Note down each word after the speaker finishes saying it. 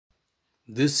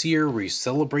This year we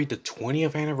celebrate the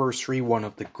 20th anniversary of one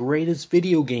of the greatest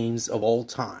video games of all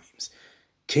times,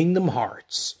 Kingdom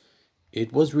Hearts.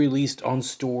 It was released on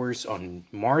stores on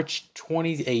March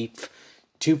 28th,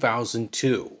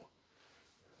 2002.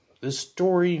 This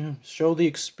story showed the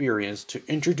experience to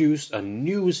introduce a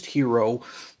newest hero,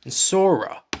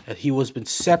 Sora, that he was been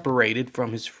separated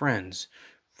from his friends.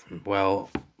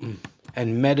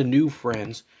 And met a new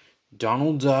friends,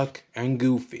 Donald Duck and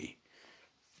Goofy.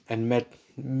 And met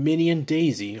Minnie and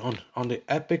Daisy on the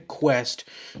epic quest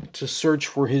to search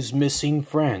for his missing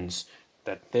friends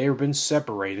that they've been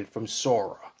separated from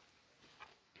Sora.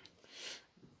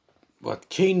 But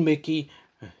King Mickey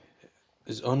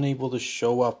is unable to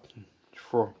show up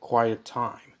for quite a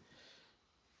time.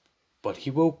 But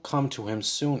he will come to him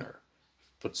sooner.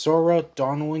 But Sora,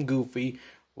 Donald, and Goofy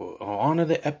will honor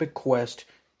the epic quest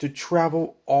to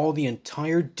travel all the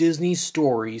entire Disney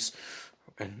stories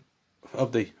and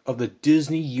of the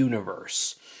Disney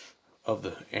universe of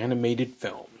the animated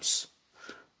films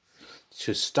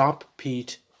to stop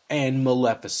Pete and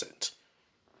Maleficent.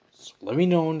 So let me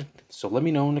know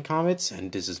in the comments. And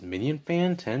this is Minion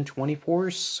Fan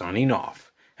 1024 signing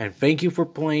off. And thank you for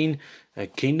playing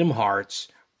Kingdom Hearts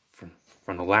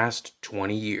from the last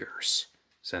 20 years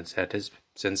since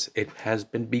it has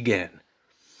been begun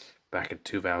back in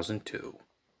 2002.